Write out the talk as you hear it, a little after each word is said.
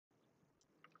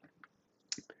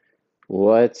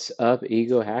What's up,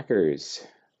 ego hackers?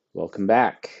 Welcome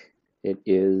back. It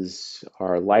is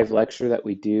our live lecture that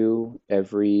we do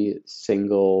every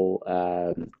single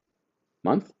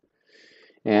month.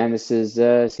 And this is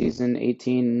season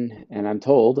 18, and I'm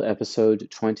told episode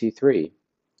 23,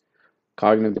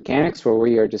 Cognitive Mechanics, where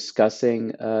we are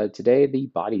discussing today the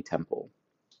body temple,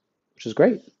 which is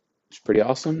great. It's pretty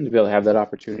awesome to be able to have that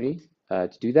opportunity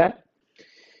to do that.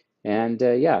 And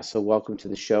yeah, so welcome to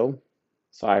the show.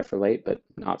 Sorry for late, but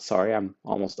not sorry. I'm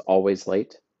almost always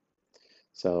late.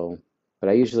 So, but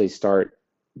I usually start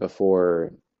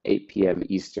before 8 p.m.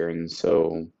 Eastern.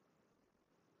 So,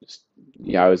 just,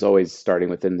 yeah, I was always starting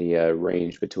within the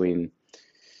range between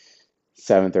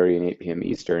 7:30 and 8 p.m.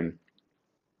 Eastern.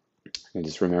 I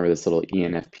just remember this little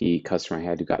ENFP customer I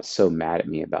had who got so mad at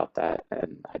me about that.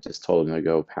 And I just told him to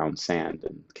go pound sand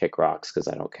and kick rocks because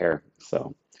I don't care.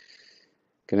 So,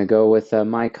 gonna go with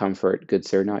my comfort. Good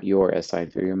sir, not your SI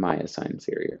inferior, my SI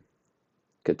inferior.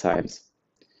 Good times.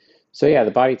 So, yeah,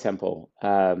 the body temple.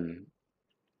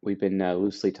 We've been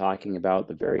loosely talking about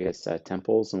the various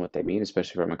temples and what they mean,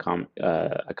 especially from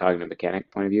a cognitive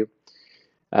mechanic point of view.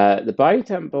 The body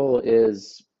temple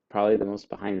is probably the most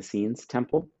behind the scenes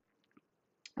temple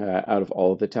out of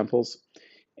all of the temples,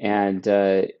 and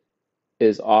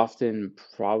is often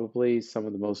probably some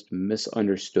of the most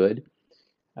misunderstood,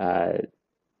 uh,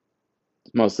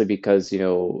 mostly because,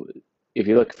 if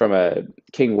you look from a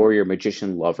king, warrior,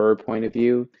 magician, lover point of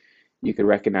view, you could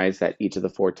recognize that each of the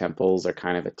four temples are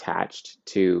kind of attached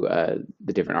to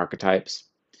the different archetypes.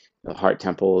 The heart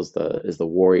temple is the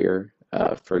warrior,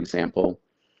 for example,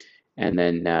 and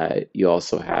then you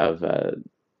also have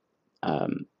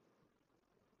um,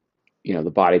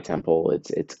 the body temple.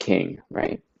 It's king,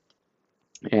 right?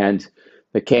 And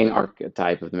the king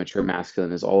archetype of the mature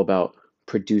masculine is all about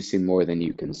producing more than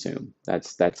you consume.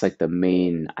 That's like the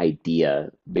main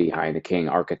idea behind the king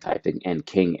archetype and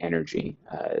king energy,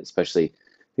 especially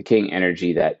the king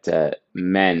energy that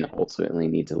men ultimately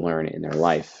need to learn in their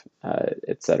life,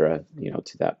 etc.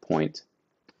 To that point.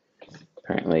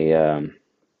 Apparently,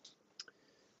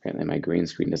 apparently my green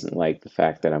screen doesn't like the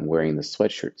fact that I'm wearing the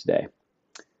sweatshirt today,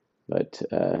 but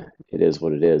it is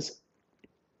what it is.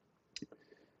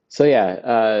 So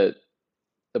yeah,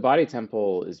 the body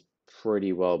temple is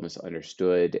pretty well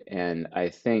misunderstood, and I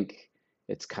think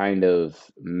it's kind of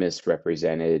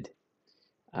misrepresented.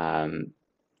 Um,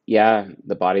 yeah,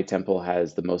 the body temple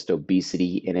has the most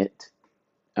obesity in it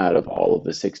out of all of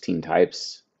the 16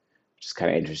 types, which is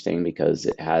kind of interesting because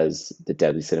it has the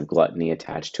deadly sin of gluttony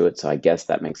attached to it, so I guess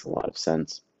that makes a lot of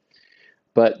sense.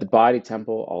 But the body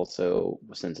temple also,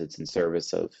 since it's in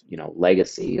service of,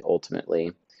 legacy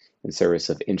ultimately, in service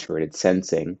of introverted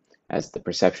sensing as the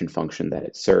perception function that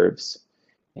it serves,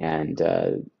 and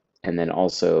uh, and then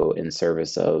also in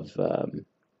service of um,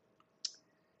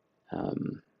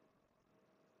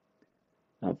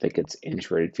 I don't think it's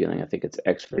introverted feeling, I think it's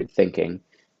extroverted thinking,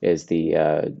 is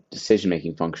the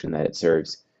decision-making function that it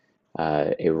serves.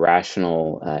 A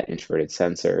rational introverted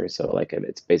sensor, so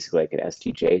it's basically like an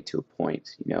STJ to a point,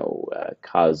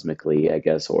 cosmically, I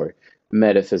guess, or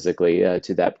metaphysically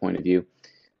to that point of view.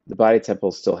 The body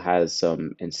temple still has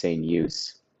some insane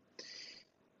use.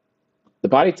 The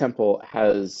body temple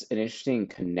has an interesting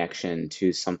connection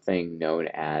to something known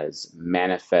as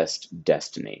manifest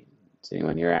destiny. Does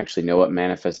anyone here actually know what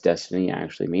manifest destiny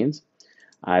actually means?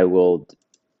 I will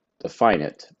define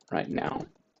it right now.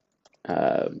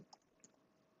 Uh,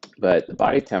 but the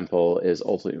body temple is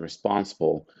ultimately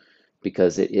responsible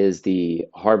because it is the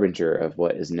harbinger of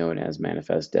what is known as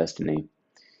manifest destiny.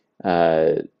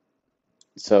 Uh,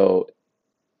 so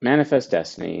Manifest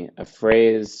destiny, a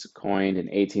phrase coined in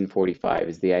 1845,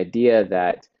 is the idea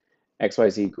that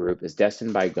XYZ group is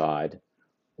destined by God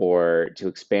or to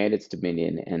expand its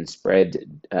dominion and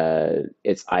spread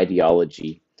its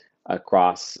ideology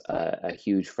across a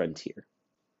huge frontier,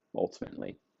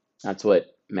 ultimately. That's what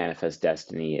manifest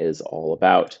destiny is all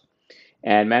about.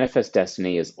 And manifest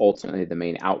destiny is ultimately the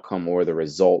main outcome or the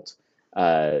result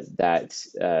that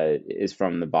is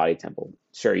from the body temple.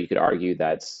 Sure, you could argue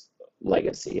that's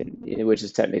legacy, and which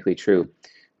is technically true,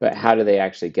 but how do they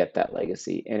actually get that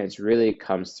legacy? And it really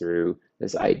comes through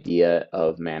this idea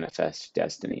of manifest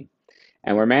destiny.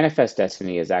 And where manifest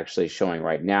destiny is actually showing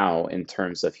right now in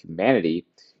terms of humanity,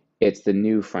 it's the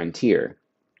new frontier.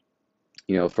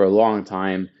 For a long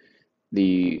time,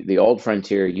 the old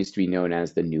frontier used to be known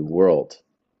as the New World.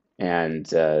 And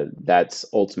that's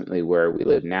ultimately where we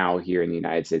live now here in the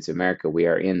United States of America. We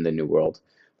are in the New World,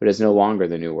 but it's no longer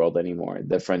the New World anymore.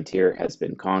 The frontier has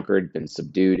been conquered, been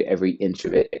subdued, every inch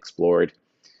of it explored.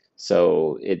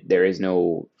 So there is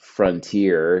no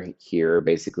frontier here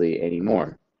basically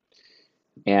anymore.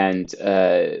 And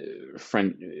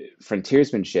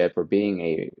frontiersmanship, or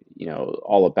being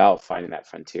all about finding that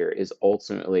frontier, is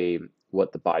ultimately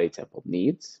what the body temple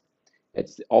needs.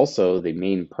 It's also the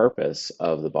main purpose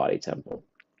of the body temple,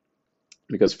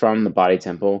 because from the body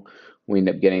temple, we end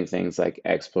up getting things like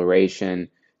exploration,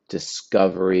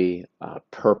 discovery,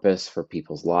 purpose for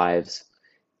people's lives,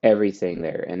 everything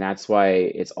there. And that's why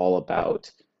it's all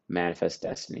about manifest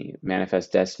destiny.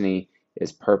 Manifest destiny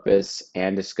is purpose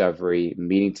and discovery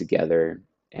meeting together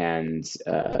and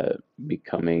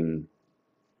becoming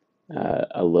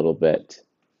a little bit.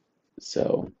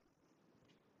 So,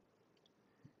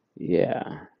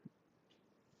 yeah,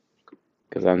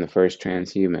 because I'm the first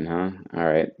transhuman, huh? All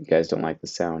right, you guys don't like the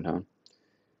sound, huh?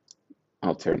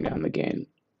 I'll turn down the gain.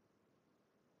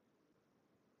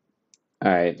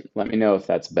 All right, let me know if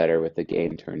that's better with the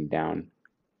gain turned down.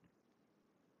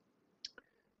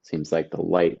 Seems like the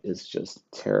light is just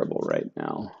terrible right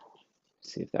now.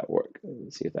 See if that works.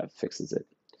 See if that fixes it.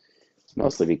 It's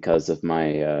mostly because of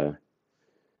my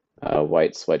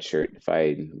white sweatshirt. If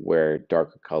I wear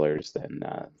darker colors, then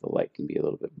the light can be a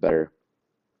little bit better.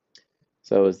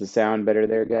 So is the sound better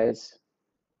there, guys?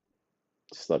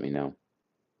 Just let me know.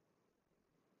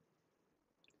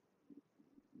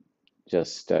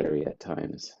 Just stuttery at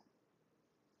times.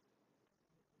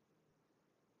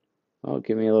 Oh,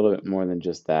 give me a little bit more than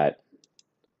just that.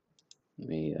 Let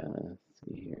me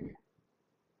see here.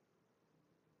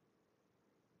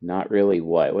 Not really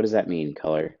what? What does that mean,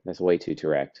 color? That's way too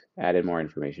direct. Added more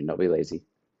information. Don't be lazy.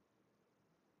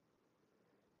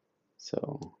 So,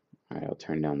 all right, I'll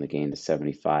turn down the gain to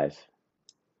 75.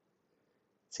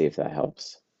 See if that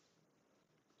helps.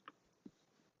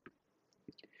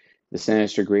 The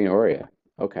sinister green aura.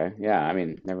 Okay, yeah, I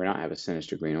mean, never not have a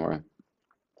sinister green aura.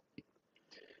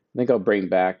 I think I'll bring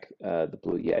back the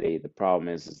Blue Yeti. The problem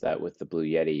is that with the Blue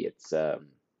Yeti, it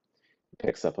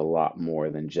picks up a lot more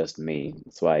than just me.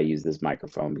 That's why I use this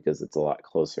microphone, because it's a lot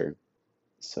closer.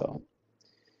 So,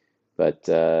 but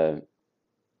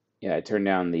yeah, I turned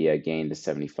down the gain to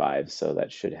 75, so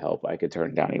that should help. I could turn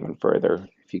it down even further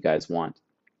if you guys want.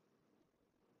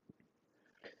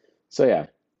 So yeah,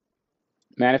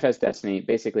 manifest destiny,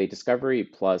 basically discovery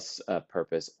plus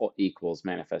purpose equals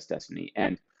manifest destiny.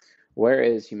 And where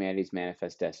is humanity's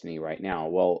manifest destiny right now?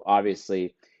 Well,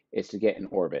 obviously, it's to get in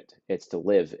orbit. It's to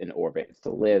live in orbit. It's to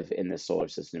live in the solar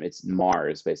system. It's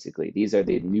Mars, basically. These are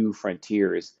the new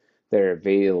frontiers that are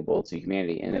available to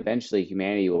humanity. And eventually,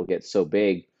 humanity will get so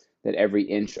big that every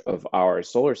inch of our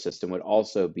solar system would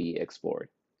also be explored.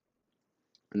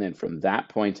 And then from that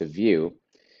point of view,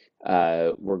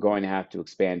 we're going to have to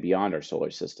expand beyond our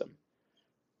solar system.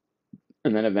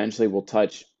 And then eventually, we'll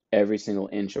touch every single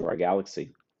inch of our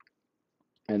galaxy.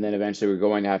 And then eventually we're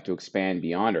going to have to expand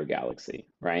beyond our galaxy,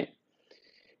 right?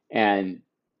 And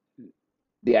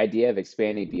the idea of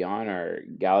expanding beyond our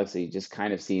galaxy just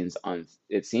kind of seems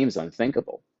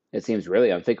unthinkable. It seems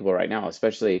really unthinkable right now,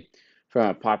 especially from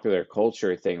a popular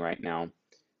culture thing right now.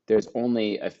 There's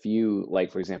only a few, like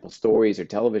for example, stories or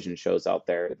television shows out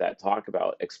there that talk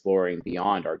about exploring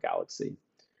beyond our galaxy.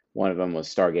 One of them was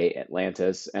Stargate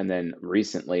Atlantis, and then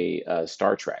recently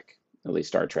Star Trek, at least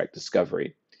Star Trek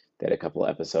Discovery. They had a couple of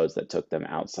episodes that took them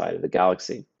outside of the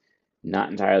galaxy.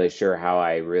 Not entirely sure how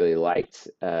I really liked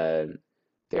their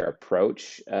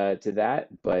approach to that,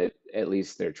 but at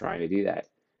least they're trying to do that.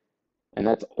 And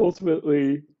that's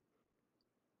ultimately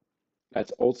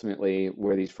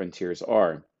where these frontiers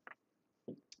are.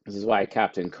 This is why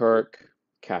Captain Kirk,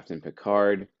 Captain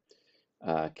Picard,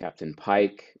 Captain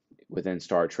Pike within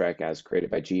Star Trek, as created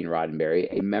by Gene Roddenberry,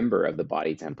 a member of the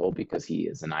Body Temple because he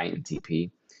is an INTP,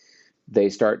 they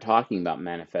start talking about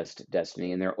manifest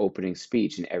destiny in their opening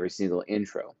speech in every single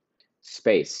intro.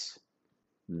 Space,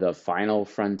 the final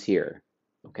frontier.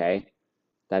 Okay?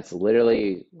 That's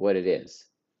literally what it is.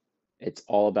 It's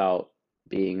all about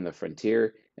being the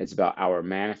frontier. It's about our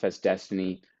manifest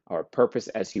destiny, our purpose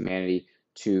as humanity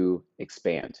to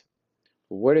expand.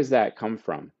 Where does that come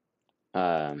from?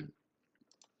 Um,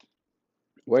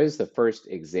 what is the first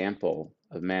example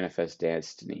of manifest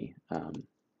destiny?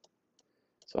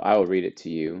 So I will read it to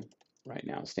you right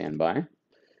now. Stand by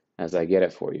as I get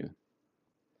it for you.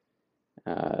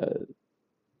 Uh,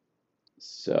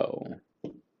 so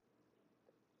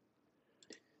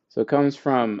it comes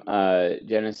from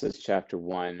Genesis chapter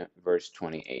 1, verse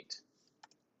 28,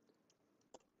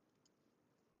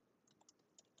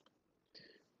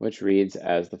 which reads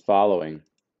as the following.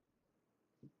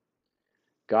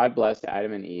 God blessed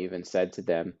Adam and Eve and said to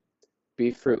them,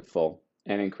 "Be fruitful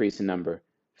and increase in number,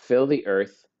 fill the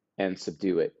earth and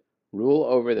subdue it. Rule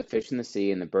over the fish in the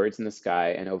sea and the birds in the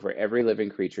sky and over every living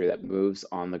creature that moves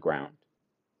on the ground."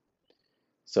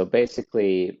 So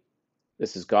basically,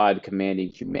 this is God commanding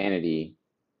humanity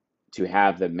to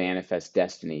have the manifest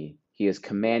destiny. He is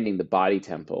commanding the body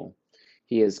temple.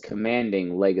 He is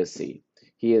commanding legacy.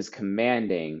 He is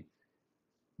commanding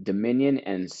dominion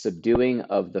and subduing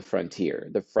of the frontier.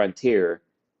 The frontier,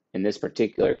 in this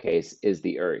particular case, is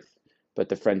the earth. But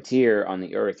the frontier on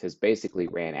the earth has basically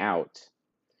ran out.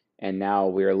 And now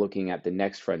we are looking at the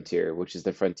next frontier, which is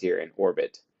the frontier in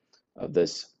orbit of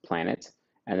this planet,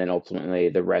 and then ultimately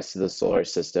the rest of the solar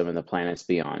system and the planets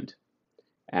beyond,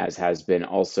 as has been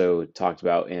also talked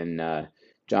about in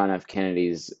John F.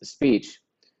 Kennedy's speech,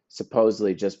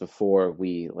 supposedly just before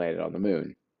we landed on the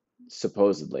moon.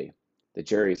 Supposedly. The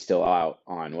jury's still out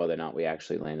on whether or not we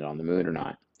actually landed on the moon or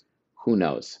not. Who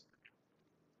knows?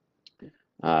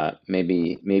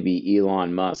 Maybe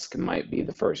Elon Musk might be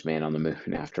the first man on the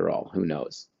moon after all. Who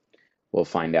knows? We'll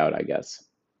find out, I guess.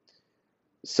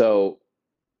 So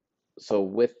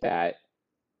with that,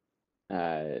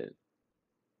 uh,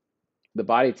 the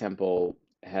body temple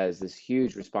has this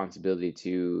huge responsibility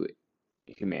to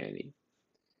humanity.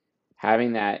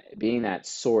 Having that, being that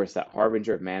source, that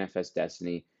harbinger of manifest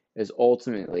destiny, is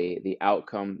ultimately the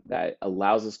outcome that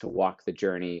allows us to walk the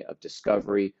journey of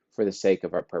discovery for the sake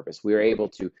of our purpose. We are able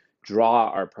to draw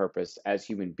our purpose as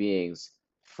human beings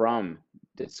from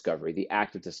discovery, the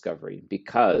act of discovery,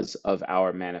 because of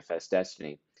our manifest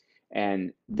destiny.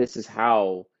 And this is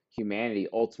how humanity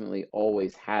ultimately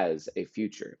always has a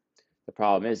future. The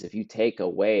problem is, if you take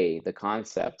away the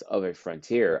concept of a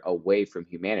frontier away from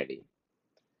humanity,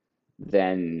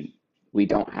 then we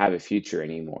don't have a future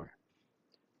anymore.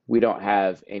 We don't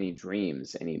have any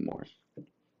dreams anymore.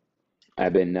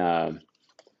 I've been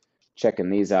checking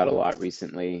these out a lot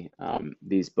recently,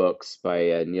 these books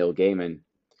by Neil Gaiman.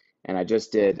 And I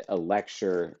just did a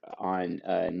lecture on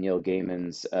Neil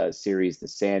Gaiman's series, The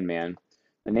Sandman.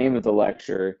 The name of the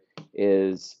lecture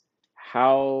is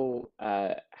how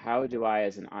do I,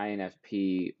 as an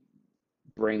INFP,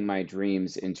 bring my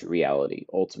dreams into reality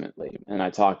ultimately? And I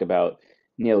talked about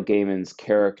Neil Gaiman's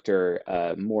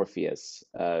character Morpheus,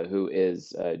 who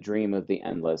is a dream of the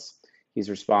endless. He's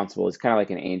responsible. He's kind of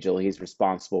like an angel. He's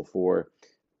responsible for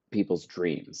people's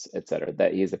dreams, etc.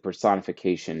 That he is the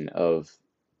personification of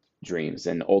dreams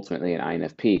and ultimately an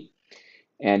INFP.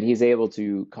 And he's able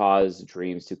to cause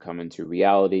dreams to come into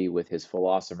reality with his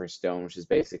Philosopher's Stone, which is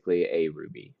basically a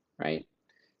ruby, right?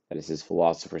 That is his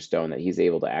Philosopher's Stone, that he's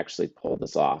able to actually pull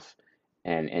this off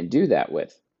and do that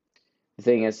with. The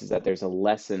thing is that there's a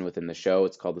lesson within the show.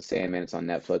 It's called The Sandman. It's on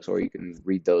Netflix, or you can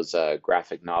read those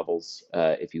graphic novels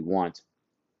if you want.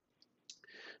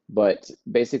 But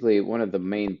basically, one of the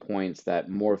main points that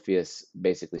Morpheus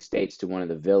basically states to one of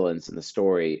the villains in the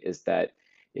story is that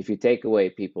if you take away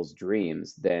people's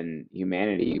dreams, then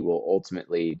humanity will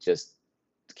ultimately just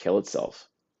kill itself.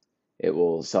 It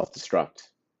will self-destruct.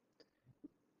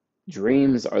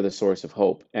 Dreams are the source of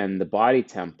hope, and the body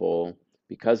temple,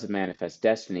 because of manifest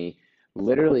destiny,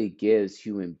 literally gives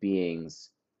human beings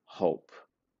hope.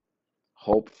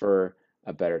 Hope for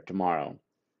a better tomorrow,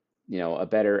 a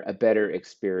better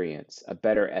experience, a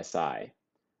better SI,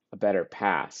 a better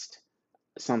past,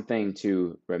 something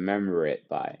to remember it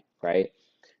by, right?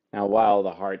 Now, while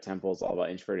the heart temple is all about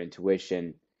introverted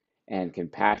intuition and can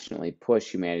passionately push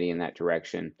humanity in that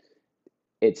direction,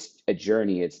 it's a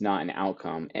journey, it's not an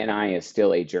outcome. NI is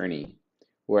still a journey,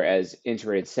 whereas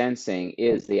introverted sensing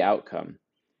is the outcome,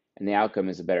 and the outcome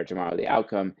is a better tomorrow. The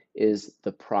outcome is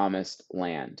the promised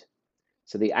land.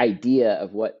 So the idea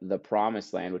of what the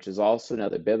promised land, which is also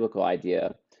another biblical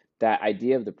idea, that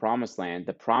idea of the promised land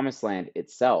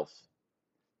itself,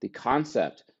 the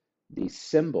concept, the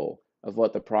symbol of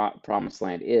what the promised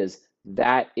land is,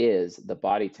 that is the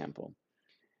body temple.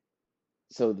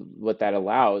 So what that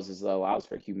allows is it allows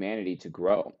for humanity to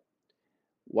grow.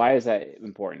 Why is that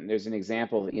important? There's an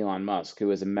example of Elon Musk,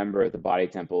 who is a member of the body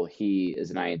temple. He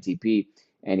is an INTP,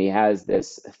 and he has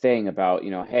this thing about,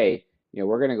 hey,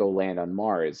 we're going to go land on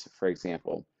Mars, for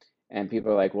example. And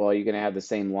people are like, well, you're going to have the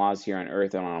same laws here on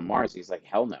Earth and on Mars. He's like,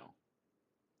 hell no.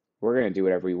 We're going to do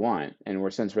whatever we want.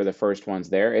 And since we're the first ones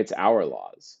there, it's our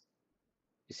laws.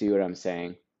 You see what I'm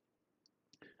saying?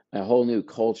 A whole new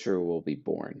culture will be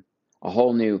born. A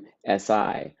whole new SI,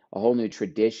 a whole new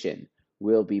tradition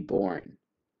will be born.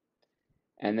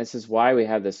 And this is why we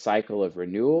have the cycle of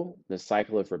renewal, the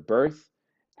cycle of rebirth,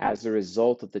 as a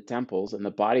result of the temples, and the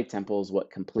body temple is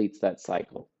what completes that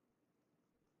cycle.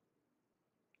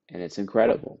 And it's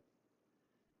incredible.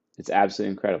 It's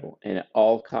absolutely incredible. And it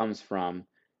all comes from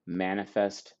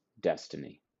manifest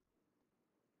destiny.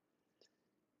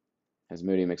 As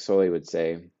Moody McSorley would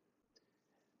say,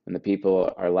 when the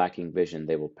people are lacking vision,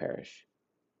 they will perish.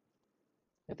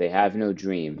 If they have no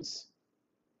dreams,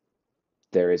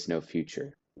 there is no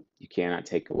future. You cannot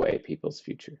take away people's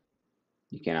future.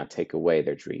 You cannot take away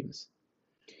their dreams.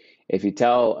 If you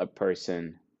tell a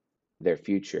person their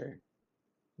future,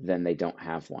 then they don't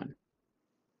have one.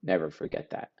 Never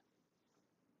forget that.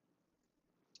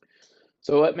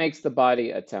 So, what makes the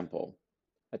body a temple?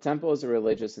 A temple is a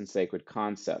religious and sacred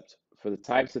concept. For the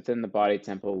types within the body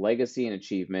temple, legacy and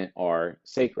achievement are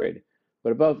sacred,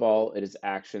 but above all, it is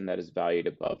action that is valued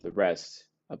above the rest.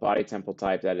 A body temple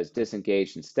type that is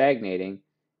disengaged and stagnating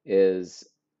is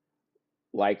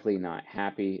likely not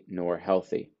happy nor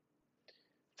healthy.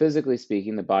 Physically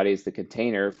speaking, the body is the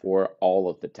container for all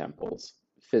of the temples,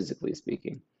 physically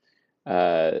speaking.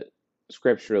 Uh,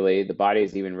 Scripturally, the body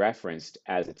is even referenced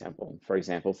as a temple. For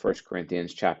example, 1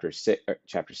 Corinthians chapter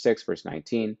 6, verse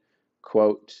 19,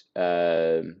 quote,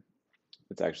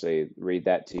 let's actually read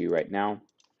that to you right now,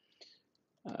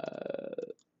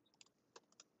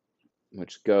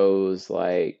 which goes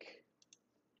like,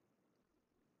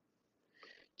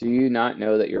 do you not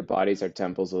know that your bodies are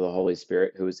temples of the Holy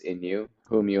Spirit who is in you,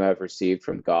 whom you have received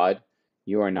from God?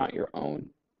 You are not your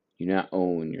own. You do not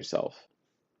own yourself.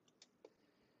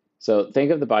 So think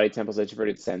of the body temple's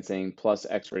introverted sensing plus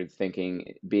extroverted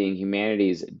thinking being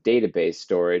humanity's database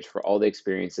storage for all the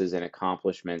experiences and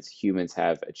accomplishments humans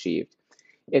have achieved.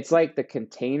 It's like the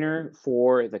container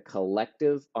for the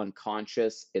collective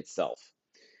unconscious itself.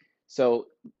 So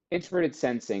introverted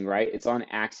sensing, right? It's on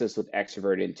axis with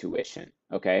extroverted intuition,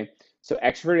 okay? So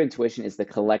extroverted intuition is the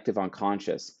collective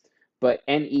unconscious, but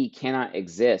NE cannot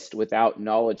exist without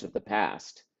knowledge of the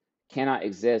past, cannot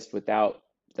exist without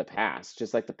the past,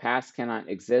 just like the past cannot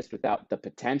exist without the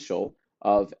potential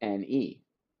of NE,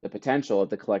 the potential of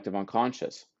the collective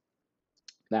unconscious.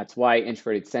 That's why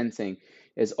introverted sensing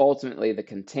is ultimately the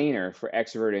container for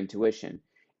extroverted intuition.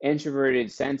 Introverted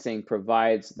sensing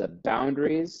provides the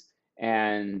boundaries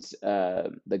and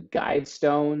the guide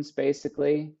stones,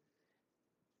 basically,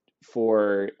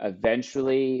 for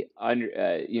eventually,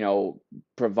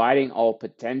 providing all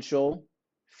potential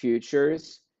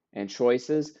futures and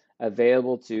choices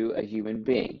available to a human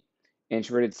being.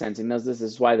 Introverted sensing does this.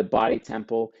 This is why the body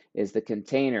temple is the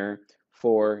container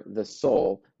for the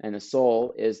soul, and the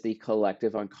soul is the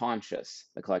collective unconscious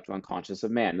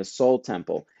of man. The soul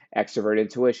temple, extroverted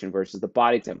intuition versus the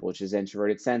body temple, which is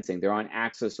introverted sensing. They're on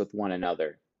axis with one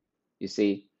another. You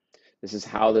see, this is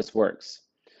how this works.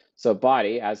 So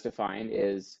body, as defined,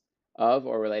 is of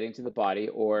or relating to the body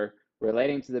or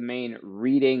relating to the main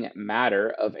reading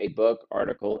matter of a book,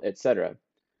 article, etc.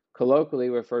 Colloquially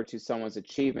refer to someone's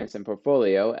achievements and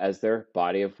portfolio as their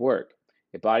body of work.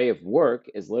 A body of work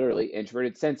is literally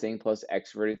introverted sensing plus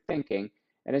extroverted thinking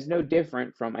and is no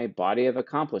different from a body of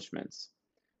accomplishments.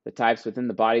 The types within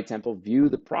the body temple view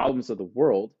the problems of the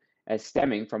world as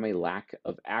stemming from a lack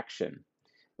of action.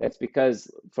 That's because,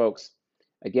 folks,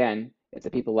 again, if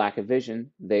the people lack a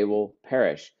vision, they will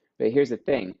perish. But here's the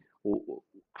thing.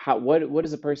 What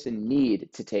does a person need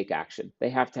to take action? They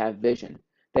have to have vision.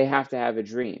 They have to have a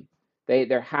dream.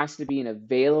 There has to be an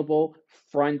available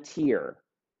frontier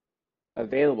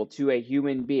available to a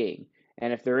human being.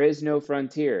 And if there is no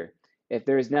frontier, if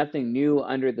there is nothing new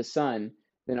under the sun,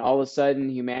 then all of a sudden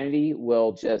humanity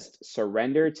will just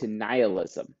surrender to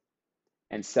nihilism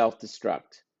and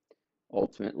self-destruct.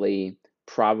 Ultimately,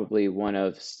 probably one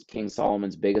of King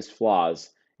Solomon's biggest flaws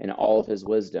in all of his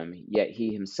wisdom, yet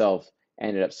he himself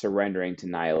ended up surrendering to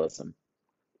nihilism,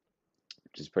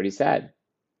 which is pretty sad.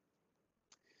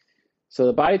 So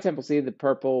the body temple sees the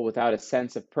purple without a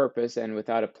sense of purpose and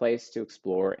without a place to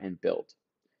explore and build.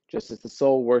 Just as the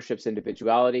soul worships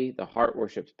individuality, the heart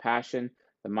worships passion,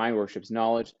 the mind worships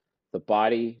knowledge, the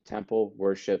body temple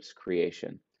worships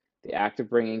creation, the act of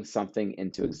bringing something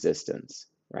into existence,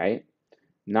 right?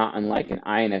 Not unlike an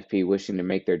INFP wishing to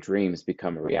make their dreams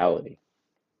become a reality.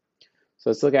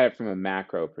 So let's look at it from a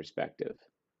macro perspective.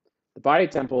 The body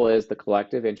temple is the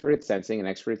collective introverted sensing and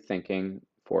extroverted thinking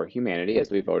for humanity,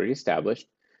 as we've already established.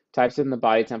 Types in the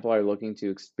body temple are looking to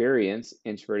experience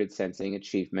introverted sensing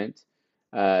achievement,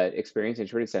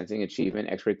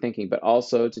 extroverted thinking, but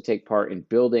also to take part in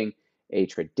building a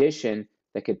tradition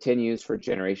that continues for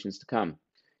generations to come.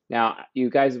 Now, you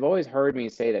guys have always heard me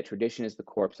say that tradition is the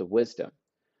corpse of wisdom.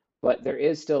 But there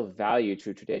is still value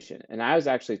to tradition. And I was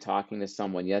actually talking to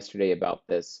someone yesterday about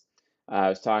this. I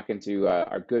was talking to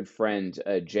our good friend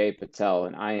Jay Patel,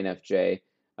 an INFJ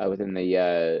within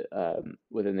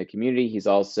the community. He's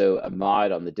also a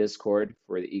mod on the Discord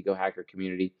for the Ego Hacker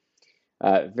community.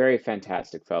 Very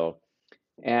fantastic fellow.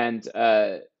 And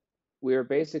we were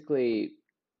basically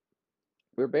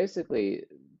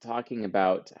talking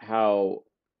about how,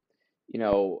 you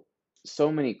know,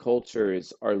 so many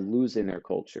cultures are losing their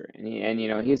culture, and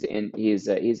he's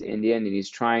Indian, and he's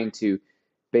trying to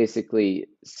basically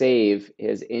save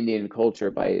his Indian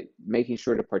culture by making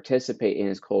sure to participate in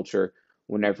his culture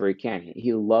whenever he can.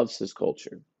 He loves his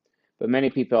culture. But many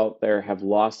people out there have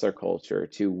lost their culture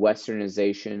to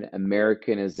westernization,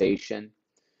 Americanization.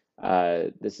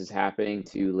 This is happening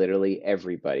to literally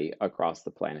everybody across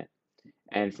the planet.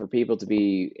 And for people to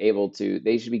be able to,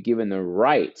 they should be given the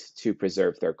right to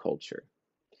preserve their culture.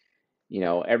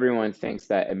 Everyone thinks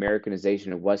that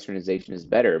Americanization and westernization is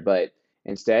better, but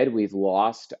instead we've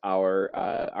lost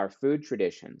our food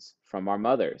traditions from our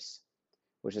mothers,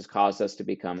 which has caused us to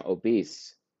become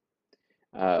obese.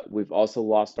 We've also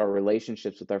lost our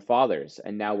relationships with our fathers,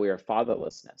 and now we are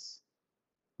fatherlessness.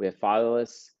 We have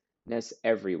fatherlessness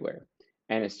everywhere,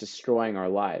 and it's destroying our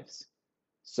lives.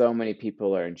 So many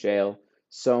people are in jail,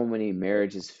 so many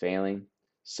marriages failing,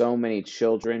 so many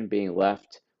children being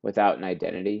left without an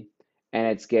identity, and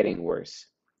it's getting worse.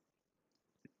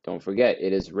 Don't forget,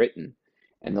 it is written,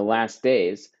 "In the last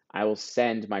days I will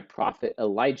send my prophet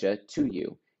Elijah to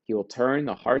you. He will turn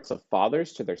the hearts of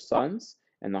fathers to their sons,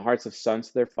 and the hearts of sons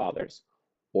to their fathers,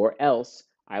 or else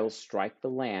I will strike the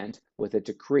land with a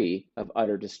decree of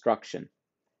utter destruction."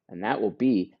 And that will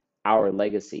be our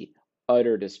legacy,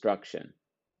 utter destruction.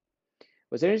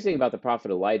 What's interesting about the prophet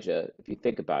Elijah, if you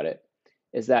think about it,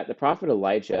 is that the prophet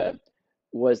Elijah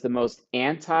was the most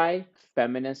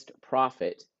anti-feminist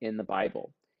prophet in the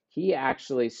Bible. He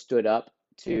actually stood up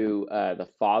to the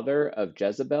father of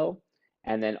Jezebel,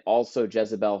 and then also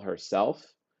Jezebel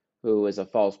herself, who was a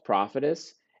false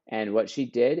prophetess. And what she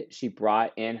did, she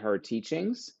brought in her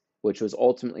teachings, which was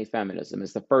ultimately feminism.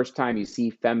 It's the first time you see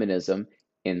feminism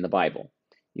in the Bible.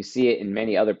 You see it in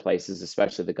many other places,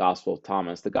 especially the Gospel of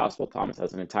Thomas. The Gospel of Thomas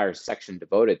has an entire section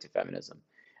devoted to feminism.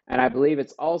 And I believe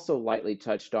it's also lightly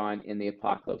touched on in the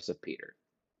Apocalypse of Peter.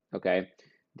 Okay?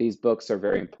 These books are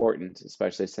very important,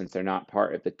 especially since they're not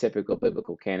part of the typical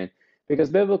biblical canon, because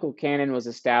biblical canon was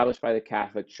established by the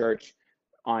Catholic Church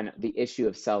on the issue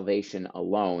of salvation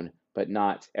alone, but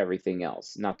not everything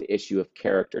else. Not the issue of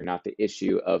character, not the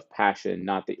issue of passion,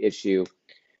 not the issue,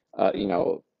 uh, you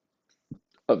know,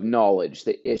 of knowledge,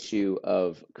 the issue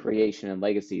of creation and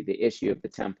legacy, the issue of the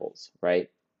temples, right?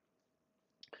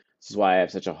 This is why I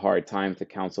have such a hard time with the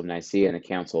Council of Nicaea and the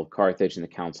Council of Carthage and the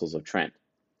Councils of Trent.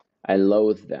 I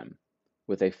loathe them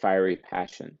with a fiery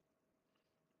passion.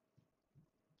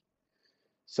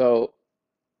 So,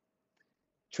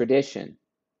 tradition.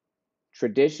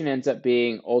 Tradition ends up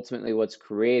being ultimately what's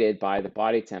created by the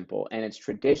body temple, and it's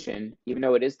tradition, even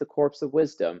though it is the corpse of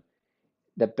wisdom.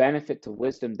 The benefit to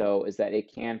wisdom, though, is that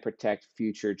it can protect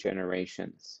future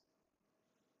generations.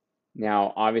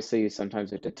 Now, obviously,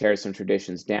 sometimes we have to tear some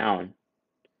traditions down,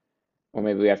 or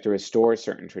maybe we have to restore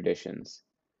certain traditions.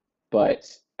 But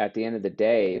at the end of the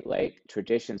day, like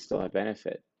traditions still have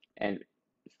benefit. And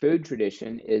food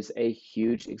tradition is a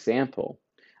huge example.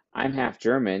 I'm half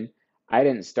German. I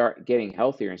didn't start getting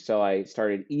healthier until I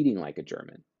started eating like a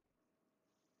German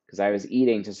because I was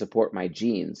eating to support my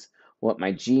genes, what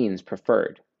my genes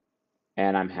preferred.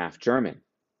 And I'm half German.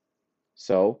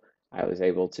 So I was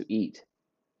able to eat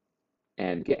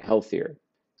and get healthier.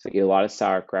 So I eat a lot of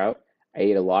sauerkraut. I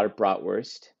eat a lot of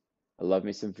bratwurst. I love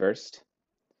me some Wurst.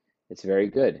 It's very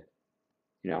good,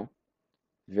 you know,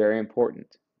 very important.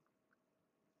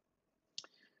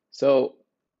 So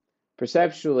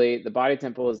perceptually, the body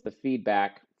temple is the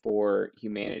feedback for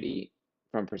humanity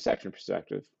from perception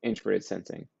perspective, introverted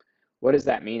sensing. What does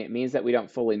that mean? It means that we don't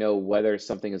fully know whether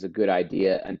something is a good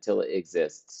idea until it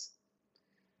exists.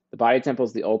 The body temple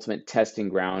is the ultimate testing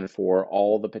ground for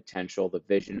all the potential, the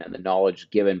vision, and the knowledge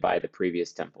given by the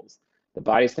previous temples. The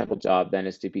body's temple job then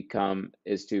is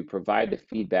to provide the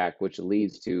feedback which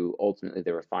leads to ultimately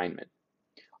the refinement.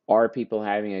 Are people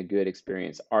having a good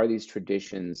experience? Are these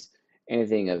traditions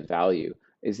anything of value?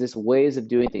 Is this ways of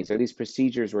doing things? Are these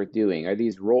procedures worth doing?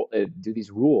 Do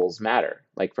these rules matter?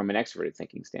 Like from an extroverted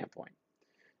thinking standpoint,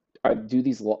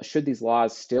 should these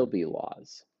laws still be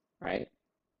laws, right?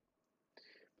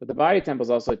 But the body temple is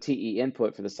also a TE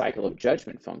input for the cycle of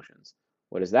judgment functions.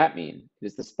 What does that mean? It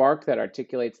is the spark that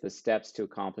articulates the steps to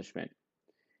accomplishment.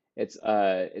 It's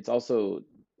also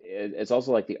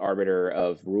like the arbiter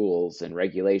of rules and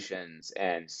regulations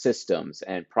and systems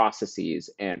and processes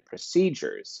and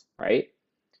procedures, right?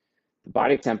 The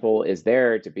body temple is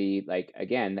there to be like,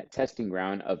 again, that testing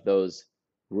ground of those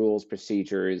rules,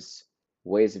 procedures,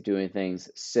 ways of doing things,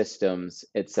 systems,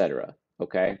 etc.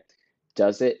 Okay?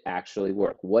 Does it actually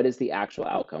work? What is the actual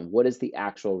outcome? What is the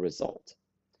actual result?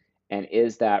 And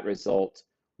is that result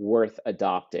worth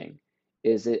adopting?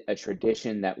 Is it a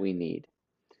tradition that we need?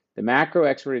 The macro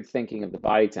extroverted thinking of the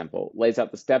body temple lays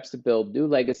out the steps to build new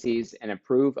legacies and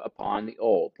improve upon the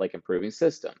old, like improving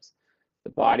systems. The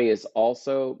body is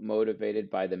also motivated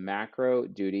by the macro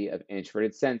duty of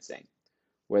introverted sensing,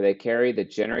 where they carry the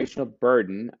generational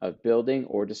burden of building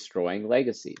or destroying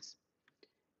legacies.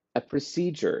 A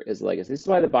procedure is legacy. This is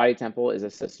why the body temple is a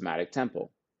systematic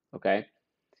temple. Okay.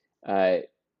 Uh,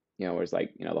 whereas the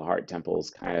heart temple is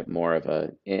kind of more of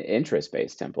a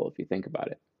interest-based temple if you think about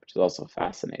it, which is also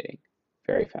fascinating,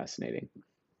 very fascinating.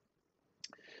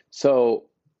 So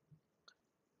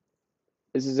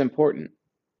this is important.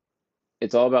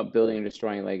 It's all about building and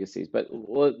destroying legacies, but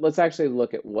let's actually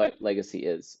look at what legacy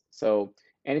is. So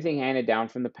anything handed down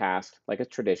from the past, like a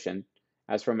tradition,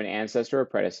 as from an ancestor or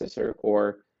predecessor,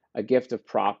 or a gift of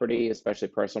property, especially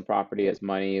personal property as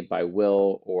money by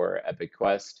will or a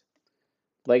bequest.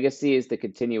 Legacy is the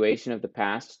continuation of the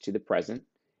past to the present.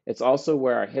 It's also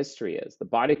where our history is. The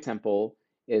body temple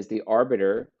is the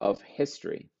arbiter of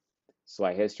history. That's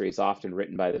why history is often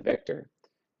written by the victor.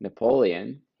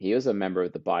 Napoleon, he was a member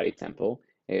of the body temple.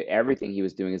 Everything he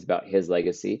was doing is about his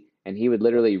legacy, and he would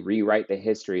literally rewrite the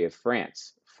history of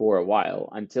France for a while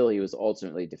until he was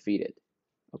ultimately defeated.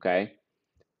 Okay?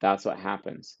 That's what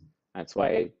happens. That's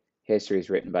why history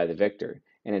is written by the victor.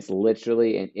 And it's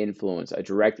literally an influence, a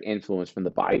direct influence from the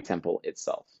body temple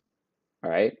itself. All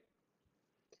right?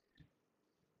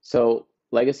 So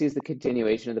legacy is the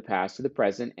continuation of the past to the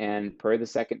present, and per the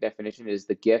second definition, is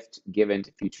the gift given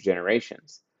to future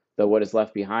generations. Though what is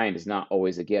left behind is not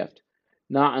always a gift.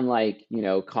 Not unlike,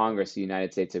 Congress of the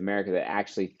United States of America that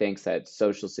actually thinks that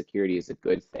Social Security is a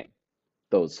good thing.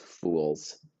 Those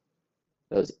fools,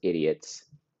 those idiots.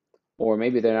 Or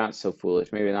maybe they're not so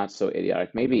foolish, maybe they're not so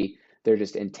idiotic. Maybe they're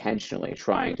just intentionally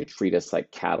trying to treat us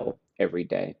like cattle every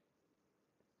day.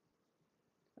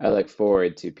 I look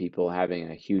forward to people having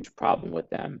a huge problem with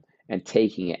them and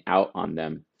taking it out on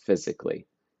them physically,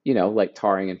 like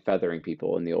tarring and feathering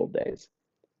people in the old days.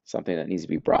 Something that needs to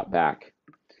be brought back.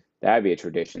 That would be a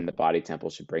tradition the body temple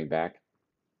should bring back.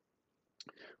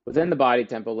 Within the body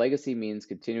temple, legacy means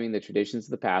continuing the traditions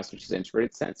of the past, which is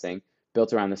introverted sensing,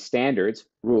 built around the standards,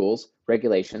 rules,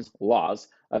 regulations, laws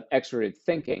of extroverted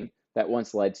thinking that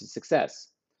once led to success.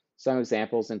 Some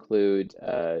examples include,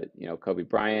 Kobe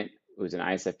Bryant, who was an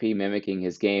ISFP, mimicking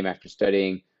his game after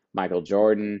studying Michael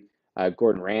Jordan,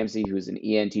 Gordon Ramsay, who's an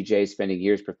ENTJ, spending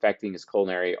years perfecting his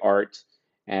culinary art,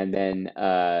 and then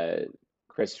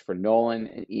Christopher Nolan,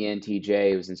 an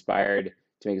ENTJ, who was inspired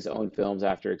to make his own films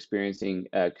after experiencing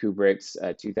Kubrick's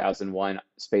 2001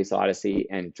 Space Odyssey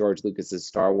and George Lucas's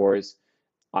Star Wars.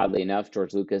 Oddly enough,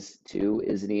 George Lucas, too,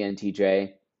 is an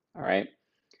ENTJ. All right.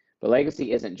 But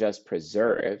legacy isn't just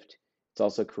preserved, it's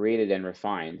also created and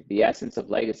refined. The essence of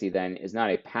legacy, then, is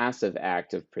not a passive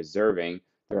act of preserving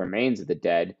the remains of the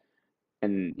dead.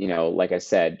 And, like I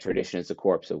said, tradition is the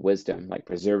corpse of wisdom, like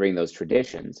preserving those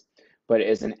traditions, but it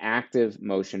is an active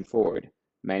motion forward.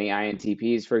 Many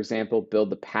INTPs, for example, build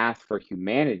the path for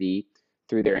humanity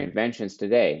through their inventions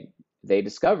today. They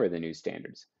discover the new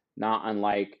standards, not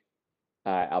unlike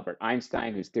Albert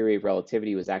Einstein, whose theory of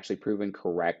relativity was actually proven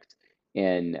correct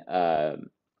in the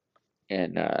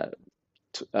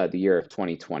year of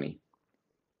 2020.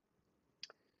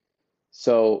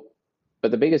 So, but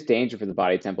the biggest danger for the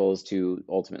body temple is to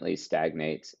ultimately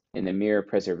stagnate in the mere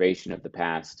preservation of the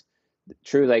past.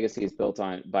 True legacy is built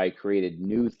by created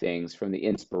new things from the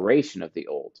inspiration of the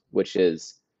old, which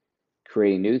is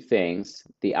creating new things,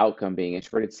 the outcome being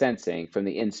introverted sensing from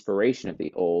the inspiration of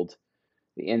the old,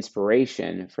 the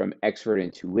inspiration from extrovert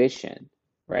intuition,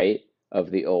 right,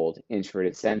 of the old,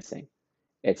 introverted sensing.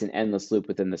 It's an endless loop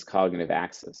within this cognitive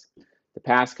axis. The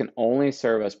past can only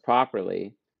serve us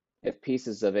properly if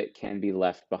pieces of it can be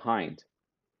left behind.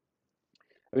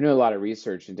 I've been doing a lot of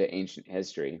research into ancient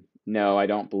history. No, I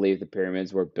don't believe the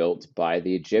pyramids were built by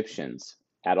the Egyptians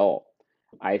at all.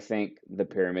 I think the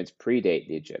pyramids predate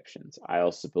the Egyptians. I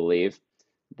also believe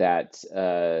that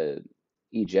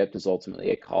Egypt is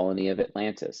ultimately a colony of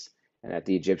Atlantis, and that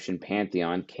the Egyptian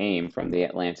pantheon came from the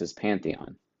Atlantis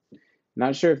pantheon.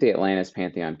 Not sure if the Atlantis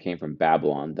pantheon came from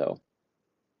Babylon, though,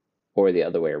 or the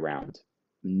other way around.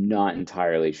 Not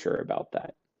entirely sure about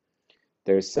that.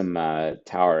 There's some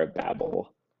Tower of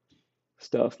Babel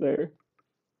stuff there.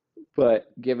 But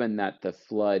given that the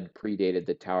flood predated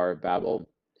the Tower of Babel,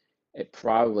 it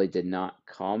probably did not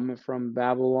come from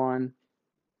Babylon.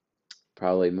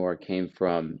 Probably more came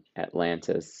from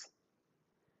Atlantis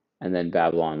and then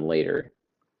Babylon later.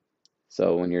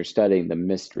 So when you're studying the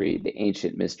mystery, the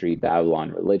ancient mystery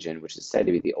Babylon religion, which is said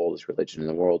to be the oldest religion in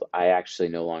the world, I actually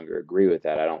no longer agree with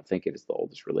that. I don't think it is the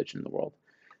oldest religion in the world.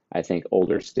 I think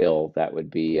older still, that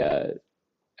would be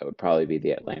That would probably be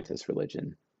the Atlantis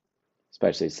religion,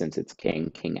 especially since its king,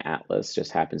 King Atlas,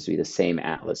 just happens to be the same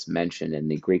Atlas mentioned in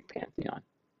the Greek pantheon.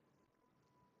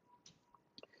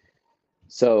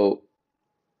 So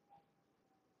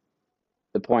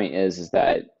the point is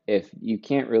that if you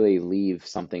can't really leave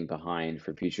something behind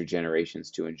for future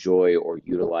generations to enjoy or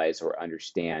utilize or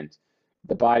understand,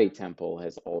 the body temple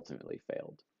has ultimately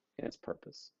failed in its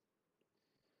purpose.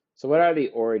 So what are the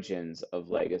origins of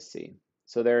legacy?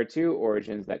 So there are two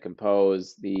origins that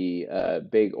compose the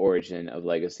big origin of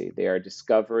legacy. They are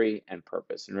discovery and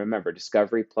purpose. And remember,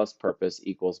 discovery plus purpose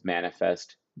equals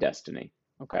manifest destiny.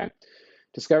 Okay.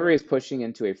 Discovery is pushing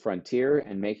into a frontier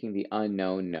and making the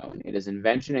unknown known. It is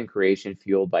invention and creation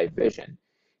fueled by vision.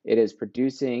 It is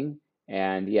producing,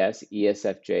 and yes,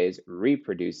 ESFJs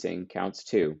reproducing counts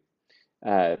too.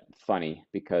 Funny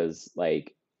because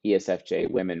like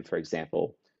ESFJ women, for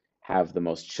example, have the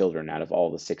most children out of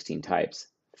all the 16 types.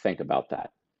 Think about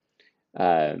that.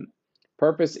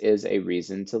 Purpose is a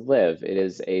reason to live. It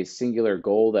is a singular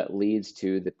goal that leads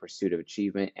to the pursuit of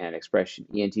achievement and expression.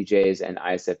 ENTJs and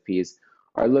ISFPs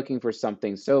are looking for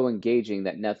something so engaging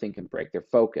that nothing can break their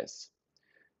focus.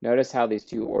 Notice how these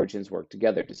two origins work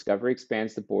together. Discovery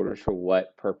expands the borders for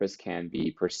what purpose can be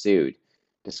pursued.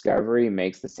 Discovery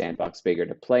makes the sandbox bigger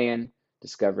to play in.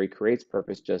 Discovery creates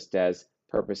purpose just as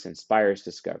purpose inspires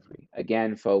discovery.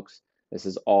 Again, folks, this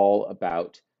is all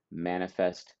about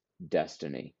manifest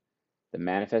destiny. The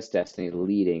manifest destiny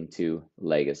leading to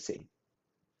legacy.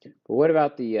 But what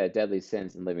about the deadly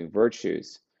sins and living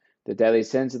virtues? The deadly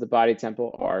sins of the body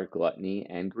temple are gluttony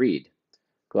and greed.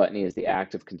 Gluttony is the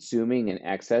act of consuming in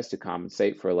excess to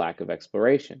compensate for a lack of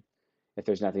exploration. If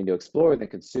there's nothing to explore, then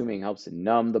consuming helps to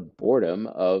numb the boredom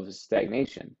of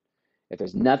stagnation. If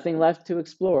there's nothing left to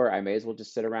explore, I may as well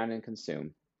just sit around and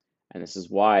consume. And this is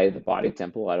why the body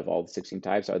temple, out of all the 16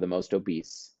 types, are the most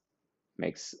obese.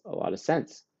 Makes a lot of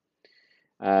sense.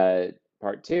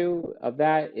 Part two of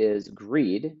that is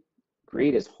greed.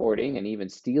 Greed is hoarding and even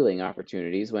stealing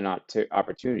opportunities when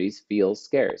opportunities feel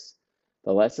scarce.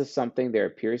 The less of something there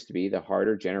appears to be, the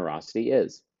harder generosity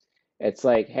is. It's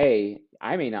like, hey,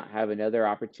 I may not have another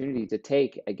opportunity to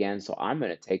take again, so I'm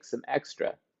going to take some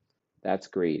extra. That's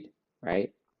greed,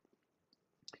 right?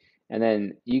 And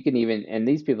then you can even, and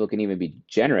these people can even be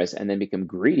generous and then become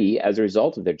greedy as a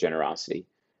result of their generosity.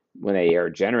 When they are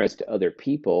generous to other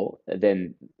people,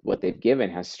 then what they've given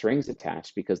has strings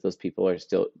attached because those people are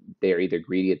still, they are either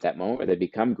greedy at that moment or they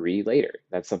become greedy later.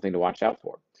 That's something to watch out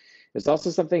for. There's also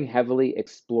something heavily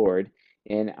explored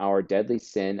in our deadly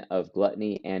sin of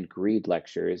gluttony and greed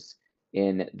lectures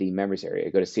in the members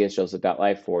area. Go to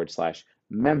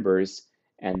csjoseph.life/members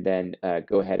and then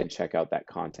go ahead and check out that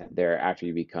content there after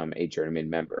you become a Journeyman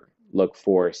member. Look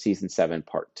for season 7,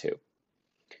 part 2.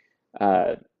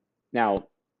 Now,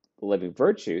 the living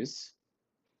virtues,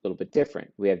 a little bit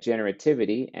different. We have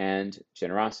generativity and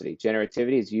generosity.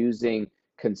 Generativity is using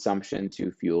consumption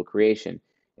to fuel creation.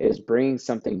 It is bringing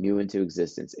something new into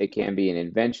existence. It can be an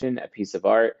invention, a piece of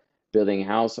art, building a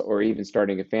house, or even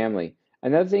starting a family.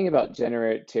 Another thing about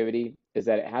generativity is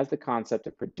that it has the concept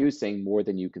of producing more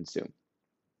than you consume.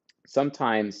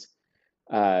 Sometimes,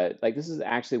 like this is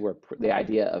actually where the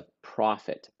idea of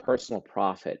profit, personal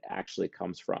profit, actually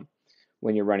comes from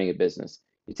when you're running a business.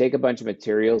 You take a bunch of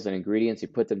materials and ingredients, you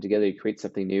put them together, you create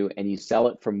something new, and you sell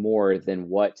it for more than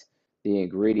what the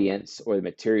ingredients or the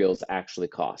materials actually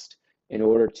cost in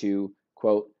order to,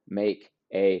 quote, make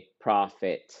a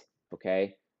profit,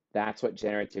 okay? That's what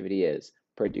generativity is,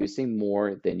 producing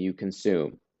more than you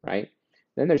consume, right?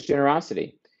 Then there's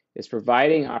generosity. It's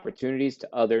providing opportunities to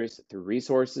others through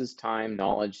resources, time,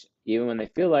 knowledge, even when they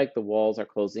feel like the walls are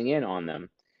closing in on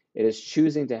them. It is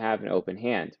choosing to have an open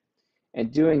hand and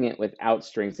doing it without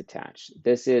strings attached.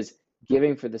 This is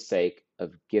giving for the sake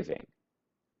of giving.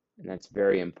 And that's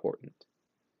very important.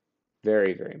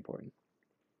 Very, very important.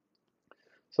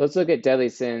 So let's look at deadly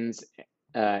sins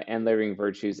and living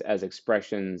virtues as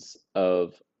expressions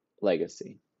of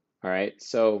legacy. All right,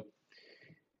 so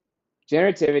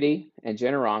generativity and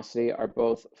generosity are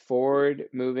both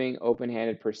forward-moving,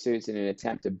 open-handed pursuits in an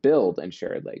attempt to build and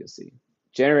share a legacy.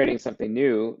 Generating something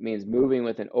new means moving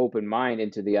with an open mind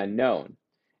into the unknown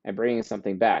and bringing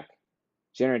something back.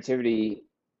 Generativity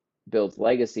builds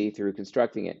legacy through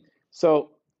constructing it.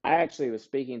 So I actually was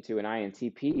speaking to an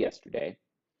INTP yesterday,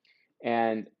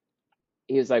 and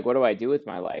he was like, what do I do with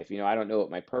my life? You know, I don't know what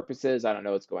my purpose is. I don't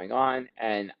know what's going on.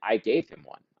 And I gave him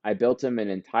one. I built him an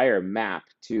entire map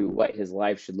to what his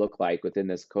life should look like within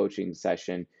this coaching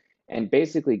session and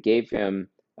basically gave him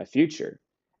a future.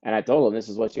 And I told him, this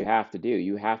is what you have to do.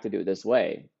 You have to do it this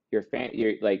way. You're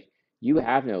like, you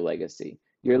have no legacy.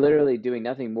 You're literally doing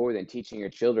nothing more than teaching your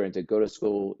children to go to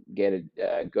school,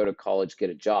 go to college, get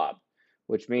a job,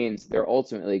 which means they're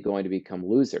ultimately going to become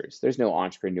losers. There's no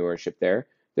entrepreneurship there.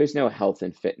 There's no health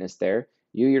and fitness there.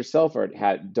 You yourself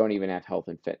don't even have health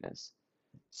and fitness.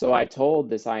 So I told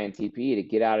this INTP to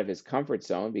get out of his comfort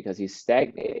zone because he's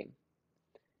stagnating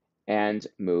and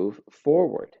move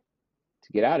forward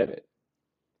to get out of it.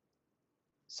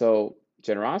 So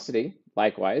generosity,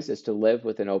 likewise, is to live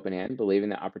with an open hand, believing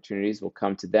that opportunities will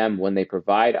come to them when they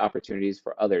provide opportunities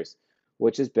for others,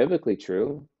 which is biblically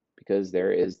true because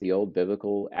there is the old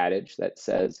biblical adage that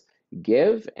says,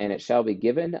 give and it shall be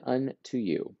given unto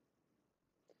you.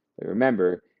 But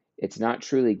remember, it's not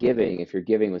truly giving if you're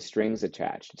giving with strings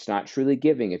attached. It's not truly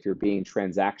giving if you're being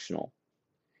transactional.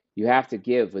 You have to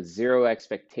give with zero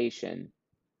expectation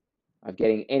of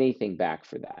getting anything back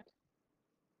for that.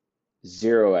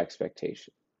 Zero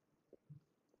expectation.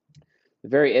 The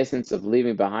very essence of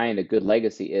leaving behind a good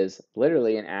legacy is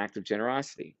literally an act of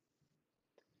generosity.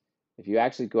 If you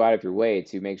actually go out of your way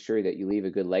to make sure that you leave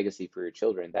a good legacy for your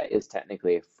children, that is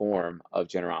technically a form of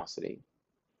generosity.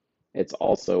 It's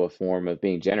also a form of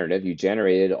being generative. You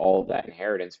generated all of that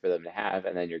inheritance for them to have,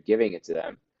 and then you're giving it to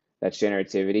them. That's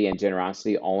generativity and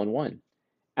generosity all in one.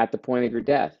 At the point of your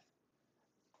death,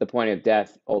 the point of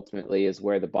death ultimately is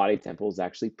where the body temple is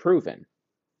actually proven.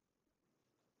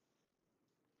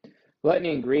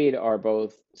 Gluttony and greed are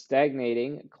both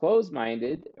stagnating,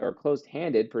 closed-minded, or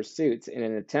closed-handed pursuits in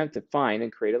an attempt to find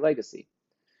and create a legacy.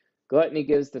 Gluttony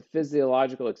gives the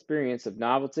physiological experience of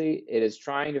novelty. It is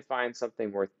trying to find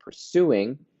something worth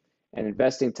pursuing and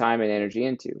investing time and energy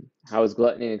into. How is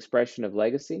gluttony an expression of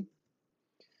legacy?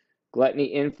 Gluttony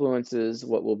influences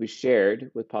what will be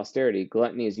shared with posterity.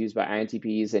 Gluttony is used by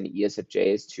INTPs and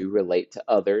ESFJs to relate to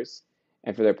others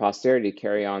and for their posterity to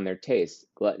carry on their tastes.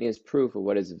 Gluttony is proof of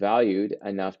what is valued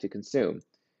enough to consume.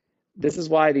 This is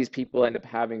why these people end up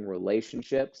having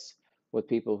relationships with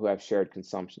people who have shared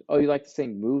consumption. Oh, you like the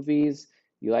same movies?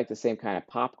 You like the same kind of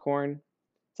popcorn?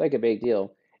 It's like a big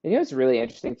deal. And you know what's really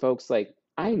interesting, folks? Like,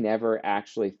 I never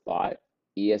actually thought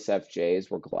ESFJs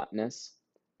were gluttonous.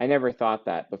 I never thought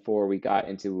that before we got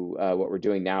into what we're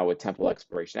doing now with temple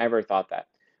exploration. I never thought that.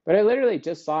 But I literally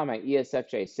just saw my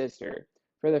ESFJ sister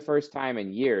for the first time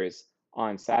in years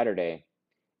on Saturday.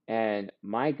 And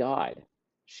my God,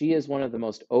 she is one of the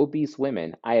most obese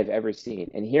women I have ever seen.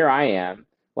 And here I am.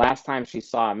 Last time she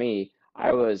saw me,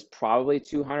 I was probably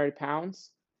 200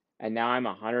 pounds, and now I'm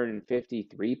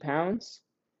 153 pounds.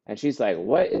 And she's like,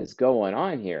 what is going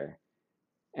on here?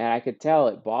 And I could tell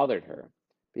it bothered her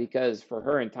because for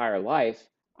her entire life,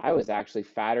 I was actually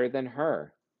fatter than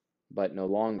her, but no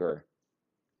longer.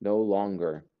 No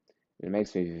longer. It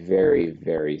makes me very,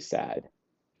 very sad.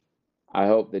 I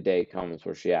hope the day comes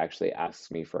where she actually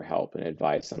asks me for help and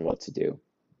advice on what to do.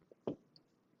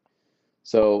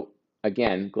 So,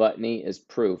 again, gluttony is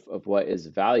proof of what is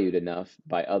valued enough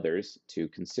by others to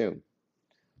consume.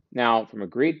 Now, from a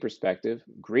greed perspective,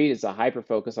 greed is a hyper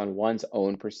focus on one's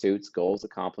own pursuits, goals,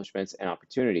 accomplishments, and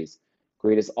opportunities.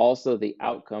 Greed is also the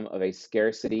outcome of a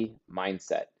scarcity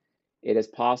mindset. It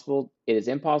is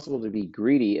impossible to be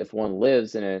greedy if one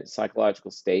lives in a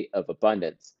psychological state of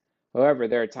abundance. However,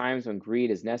 there are times when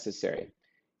greed is necessary,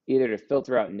 either to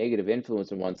filter out negative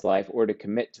influence in one's life or to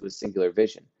commit to a singular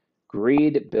vision.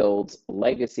 Greed builds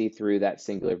legacy through that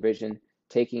singular vision,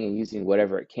 taking and using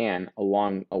whatever it can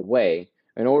along a way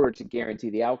in order to guarantee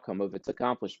the outcome of its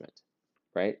accomplishment,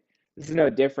 right? This is no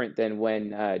different than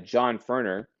when John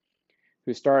Furner,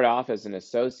 who started off as an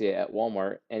associate at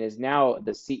Walmart and is now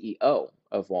the CEO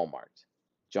of Walmart.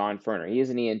 John Furner. He is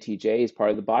an ENTJ. He's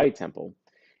part of the Body Temple.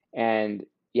 And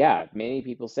yeah, many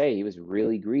people say he was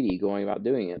really greedy going about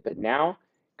doing it. But now,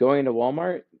 going into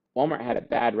Walmart, Walmart had a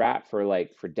bad rap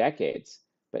for decades.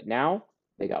 But now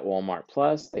they got Walmart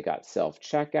Plus, they got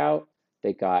self-checkout,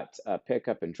 they got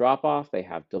pickup and drop off, they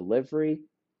have delivery.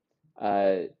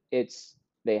 They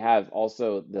have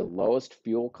also the lowest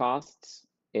fuel costs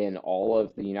in all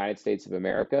of the United States of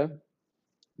America.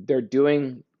 They're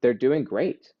doing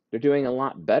great. They're doing a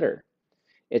lot better.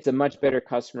 It's a much better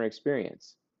customer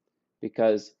experience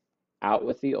because out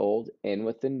with the old, in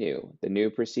with the new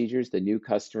procedures, the new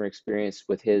customer experience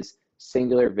with his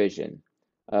singular vision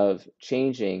of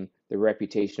changing the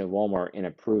reputation of Walmart and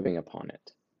improving upon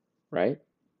it, right?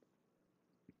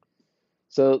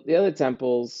 So the other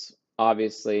temples,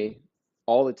 obviously,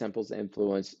 all the temples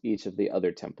influence each of the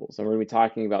other temples. And we're going to be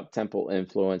talking about temple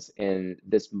influence in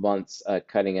this month's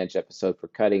Cutting Edge episode for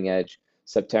Cutting Edge,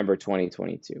 September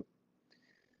 2022.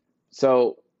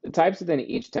 So The types within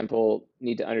each temple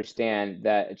need to understand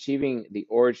that achieving the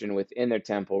origin within their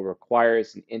temple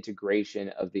requires an integration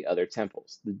of the other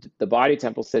temples. The body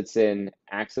temple sits in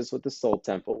axis with the soul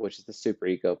temple, which is the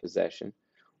superego possession,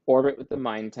 orbit with the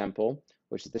mind temple,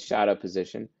 which is the shadow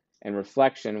position, and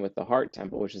reflection with the heart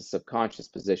temple, which is the subconscious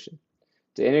position.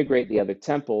 To integrate the other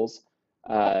temples,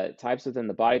 types within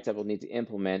the body temple need to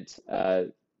implement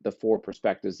the four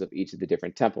perspectives of each of the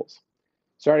different temples.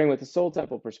 Starting with the soul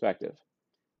temple perspective,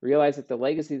 realize that the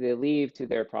legacy they leave to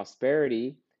their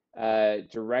prosperity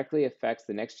directly affects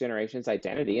the next generation's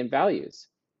identity and values.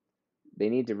 They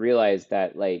need to realize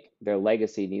that like their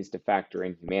legacy needs to factor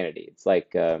in humanity. It's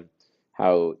like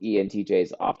how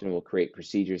ENTJs often will create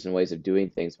procedures and ways of doing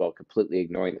things while completely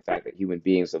ignoring the fact that human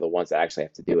beings are the ones that actually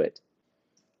have to do it,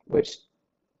 which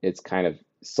it's kind of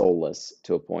soulless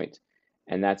to a point.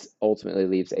 And that's ultimately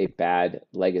leaves a bad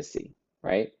legacy,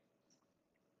 right?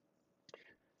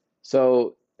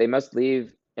 So they must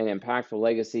leave an impactful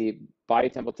legacy. Body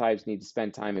temple types need to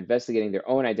spend time investigating their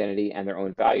own identity and their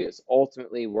own values.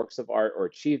 Ultimately, works of art or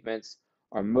achievements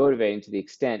are motivating to the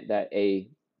extent that a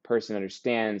person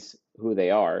understands who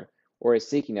they are or is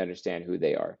seeking to understand who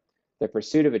they are. The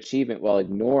pursuit of achievement while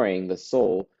ignoring the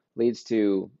soul leads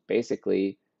to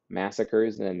basically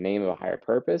massacres in the name of a higher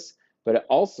purpose, but it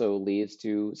also leads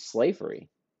to slavery.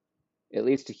 It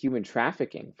leads to human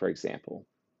trafficking, for example.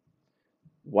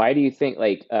 Why do you think,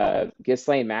 like,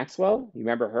 Ghislaine Maxwell, you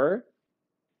remember her?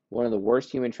 One of the worst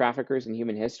human traffickers in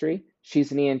human history?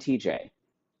 She's an ENTJ.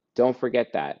 Don't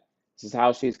forget that. This is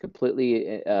how she's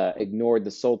completely ignored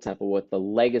the Soul Temple with the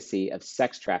legacy of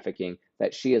sex trafficking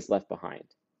that she has left behind.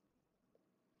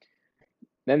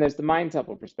 Then there's the Mind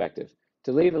Temple perspective.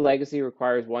 To leave a legacy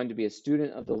requires one to be a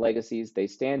student of the legacies they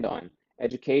stand on.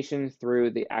 Education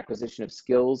through the acquisition of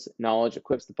skills, knowledge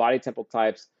equips the body temple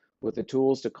types with the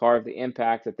tools to carve the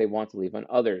impact that they want to leave on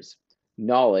others.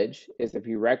 Knowledge is the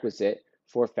prerequisite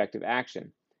for effective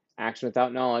action. Action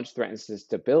without knowledge threatens the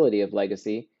stability of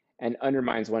legacy and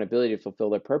undermines one's ability to fulfill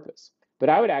their purpose. But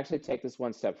I would actually take this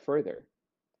one step further.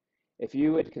 If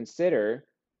you would consider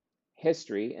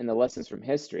history and the lessons from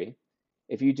history,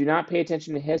 if you do not pay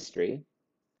attention to history,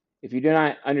 if you do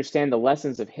not understand the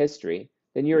lessons of history,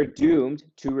 then you're doomed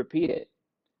to repeat it.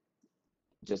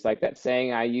 Just like that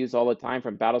saying I use all the time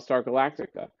from Battlestar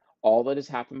Galactica, all that has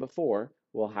happened before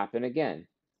will happen again.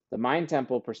 The Mind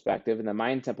Temple perspective and the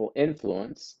Mind Temple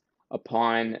influence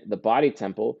upon the Body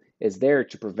Temple is there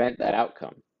to prevent that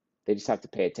outcome. They just have to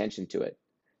pay attention to it.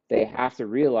 They have to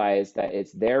realize that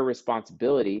it's their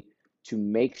responsibility to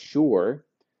make sure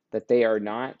that they are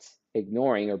not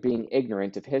ignoring or being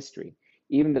ignorant of history,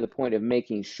 even to the point of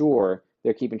making sure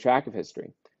they're keeping track of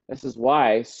history. This is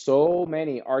why so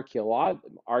many archaeologists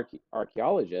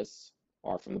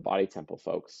are from the body temple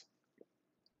folks.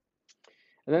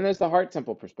 And then there's the heart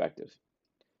temple perspective.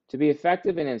 To be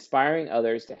effective in inspiring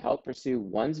others to help pursue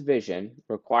one's vision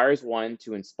requires one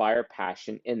to inspire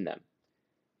passion in them.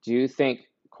 Do you think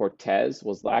Cortez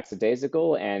was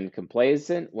lackadaisical and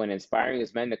complacent when inspiring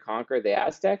his men to conquer the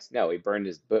Aztecs? No, he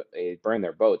burned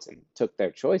their boats and took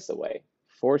their choice away,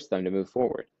 forced them to move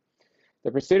forward.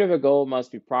 The pursuit of a goal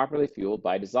must be properly fueled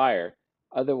by desire.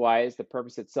 Otherwise, the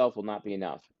purpose itself will not be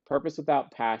enough. Purpose without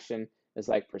passion is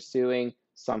like pursuing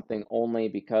something only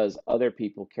because other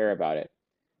people care about it,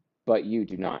 but you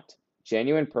do not.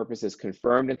 Genuine purpose is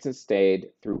confirmed and sustained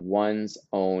through one's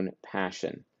own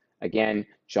passion. Again,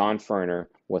 John Furner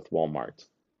with Walmart.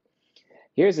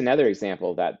 Here's another example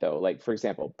of that, though. Like, for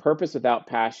example, purpose without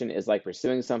passion is like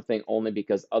pursuing something only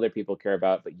because other people care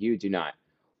about it, but you do not.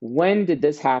 When did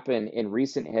this happen in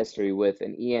recent history with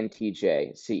an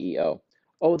ENTJ CEO?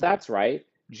 Oh, that's right.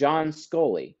 John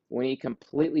Scully, when he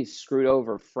completely screwed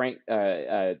over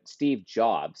Steve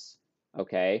Jobs,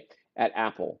 okay, at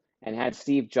Apple, and had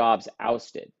Steve Jobs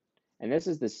ousted. And this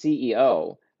is the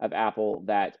CEO of Apple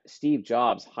that Steve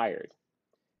Jobs hired,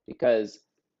 because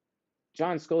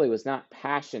John Scully was not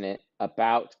passionate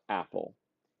about Apple.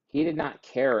 He did not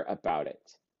care about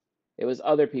it. It was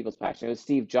other people's passion. It was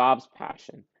Steve Jobs'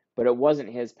 passion, but it wasn't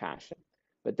his passion.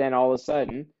 But then all of a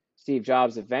sudden, Steve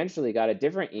Jobs eventually got a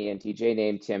different ENTJ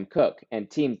named Tim Cook, and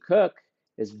Tim Cook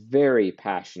is very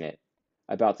passionate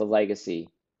about the legacy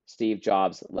Steve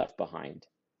Jobs left behind.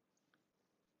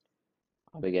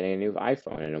 I'll be getting a new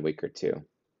iPhone in a week or two.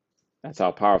 That's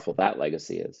how powerful that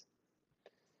legacy is.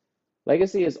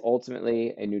 Legacy is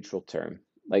ultimately a neutral term.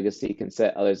 Legacy can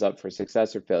set others up for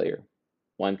success or failure.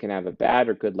 One can have a bad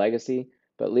or good legacy,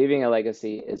 but leaving a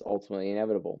legacy is ultimately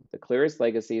inevitable. The clearest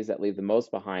legacies that leave the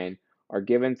most behind are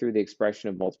given through the expression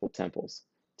of multiple temples.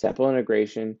 Temple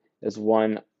integration is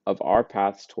one of our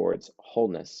paths towards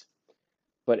wholeness.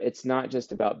 but it's not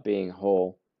just about being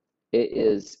whole. It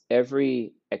is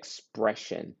every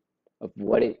expression of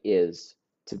what it is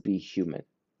to be human.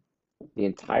 The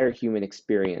entire human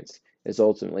experience is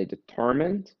ultimately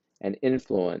determined and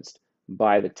influenced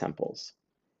by the temples.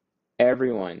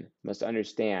 Everyone must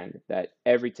understand that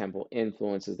every temple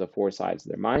influences the four sides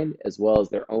of their mind as well as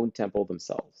their own temple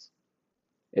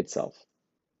itself,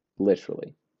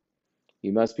 literally.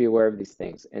 You must be aware of these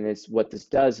things. And it's what this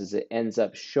does is it ends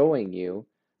up showing you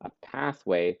a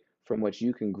pathway from which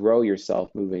you can grow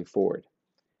yourself moving forward.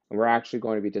 And we're actually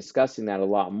going to be discussing that a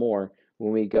lot more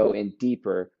when we go in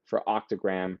deeper for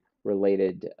Octagram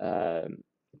related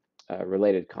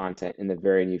content in the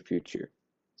very near future.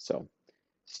 So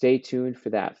stay tuned for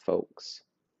that, folks.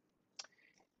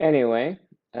 Anyway,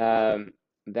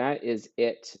 that is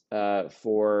it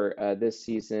for this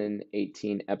season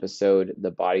 18 episode,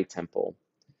 The Body Temple.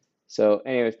 So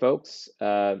anyway, folks,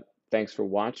 thanks for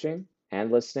watching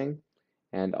and listening,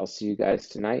 and I'll see you guys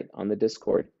tonight on the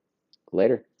Discord.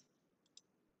 Later.